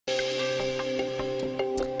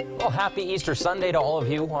Well, happy Easter Sunday to all of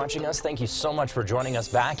you watching us. Thank you so much for joining us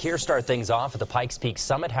back here. Start things off at the Pikes Peak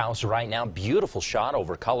Summit House right now. Beautiful shot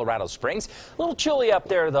over Colorado Springs. A little chilly up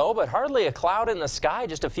there, though, but hardly a cloud in the sky.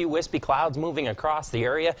 Just a few wispy clouds moving across the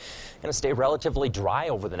area. Going to stay relatively dry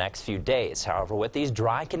over the next few days. However, with these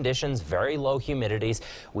dry conditions, very low humidities,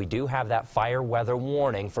 we do have that fire weather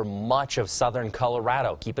warning for much of southern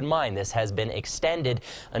Colorado. Keep in mind, this has been extended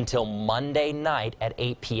until Monday night at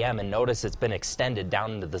 8 p.m. And notice it's been extended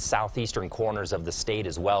down into the southeastern corners of the state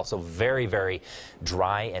as well. So very, very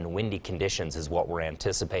dry and windy conditions is what we're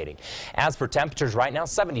anticipating. As for temperatures right now,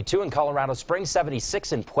 72 in Colorado Springs,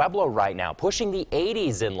 76 in Pueblo right now, pushing the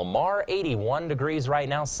 80s in Lamar, 81 degrees right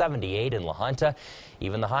now, 78 in La Junta.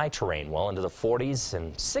 Even the high terrain well into the 40s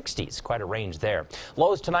and 60s, quite a range there.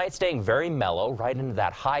 Lows tonight staying very mellow, right into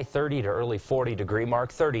that high 30 to early 40 degree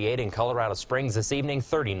mark. 38 in Colorado Springs this evening,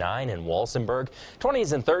 39 in Walsenburg,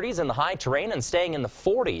 20s and 30s in the high terrain, and staying in the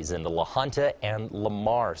 40s into La Junta and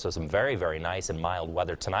Lamar. So some very, very nice and mild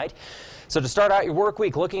weather tonight. So to start out your work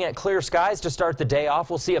week, looking at clear skies to start the day off.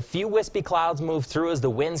 We'll see a few wispy clouds move through as the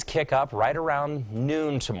winds kick up right around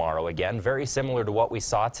noon tomorrow. Again, very similar to what we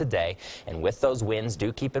saw today. And with those winds,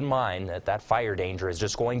 do keep in mind that that fire danger is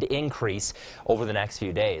just going to increase over the next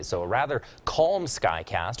few days. So a rather calm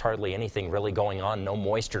skycast, hardly anything really going on, no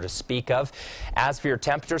moisture to speak of. As for your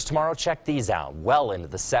temperatures tomorrow, check these out. Well into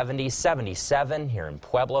the 70s, 77 here in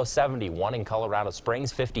Pueblo, 71 in Colorado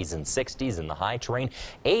Springs, 50s and 60s in the high terrain,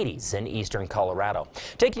 80s in eastern Colorado.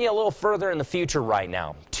 Taking you a little further in the future right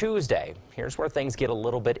now, Tuesday. Here's where things get a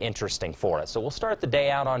little bit interesting for us. So we'll start the day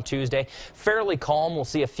out on Tuesday fairly calm. We'll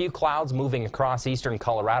see a few clouds moving across eastern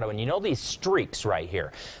Colorado. And you know these streaks right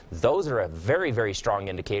here, those are a very, very strong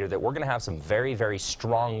indicator that we're going to have some very, very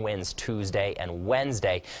strong winds Tuesday and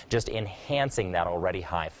Wednesday, just enhancing that already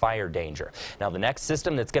high fire danger. Now the next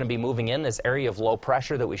system that's going to be moving in, this area of low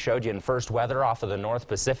pressure that we showed you in first weather off of the North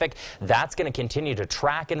Pacific, that's going to continue to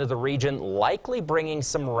track into the region, likely bringing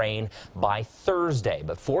some rain by Thursday.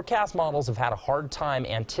 But forecast models have had a hard time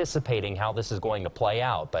anticipating how this is going to play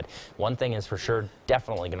out. But one thing is for sure,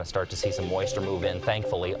 definitely going to start to see some moisture move in,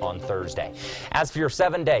 thankfully, on Thursday. As for your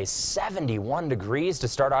 7 days, 71 degrees to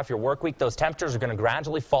start off your work week. Those temperatures are going to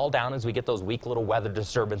gradually fall down as we get those weak little weather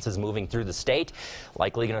disturbances moving through the state.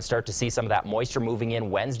 Likely going to start to see some of that moisture moving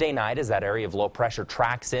in Wednesday night as that area of low pressure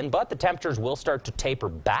tracks in. But the temperatures will start to taper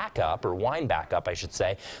back up, or wind back up, I should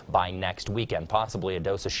say, by next weekend. Possibly a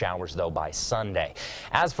dose of showers, though, by Sunday.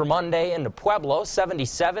 As for Monday into Pueblo,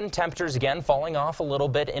 77. Temperatures again falling off a little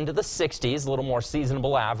bit into the 60s, a little more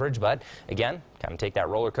seasonable average, but again, kind of take that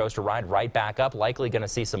roller coaster ride right back up. Likely going to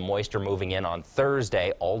see some moisture moving in on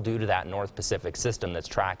Thursday, all due to that North Pacific system that's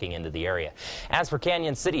tracking into the area. As for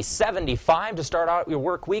Canyon City, 75 to start out your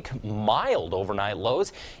work week. Mild overnight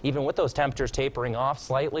lows. Even with those temperatures tapering off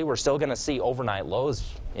slightly, we're still going to see overnight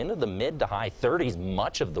lows into the mid to high 30s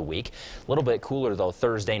much of the week. A little bit cooler, though,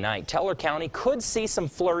 Thursday night. Teller County could see some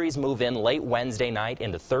flurries move in late Wednesday night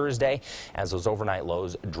into Thursday as those overnight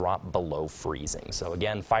lows drop below freezing. So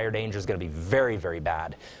again, fire danger is going to be very, very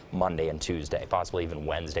bad Monday and Tuesday, possibly even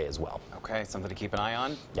Wednesday as well. Okay, something to keep an eye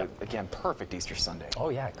on. Yep. Again, perfect Easter Sunday. Oh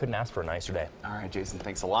yeah, I couldn't ask for a nicer day. All right, Jason,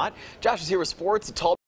 thanks a lot. Josh is here with sports.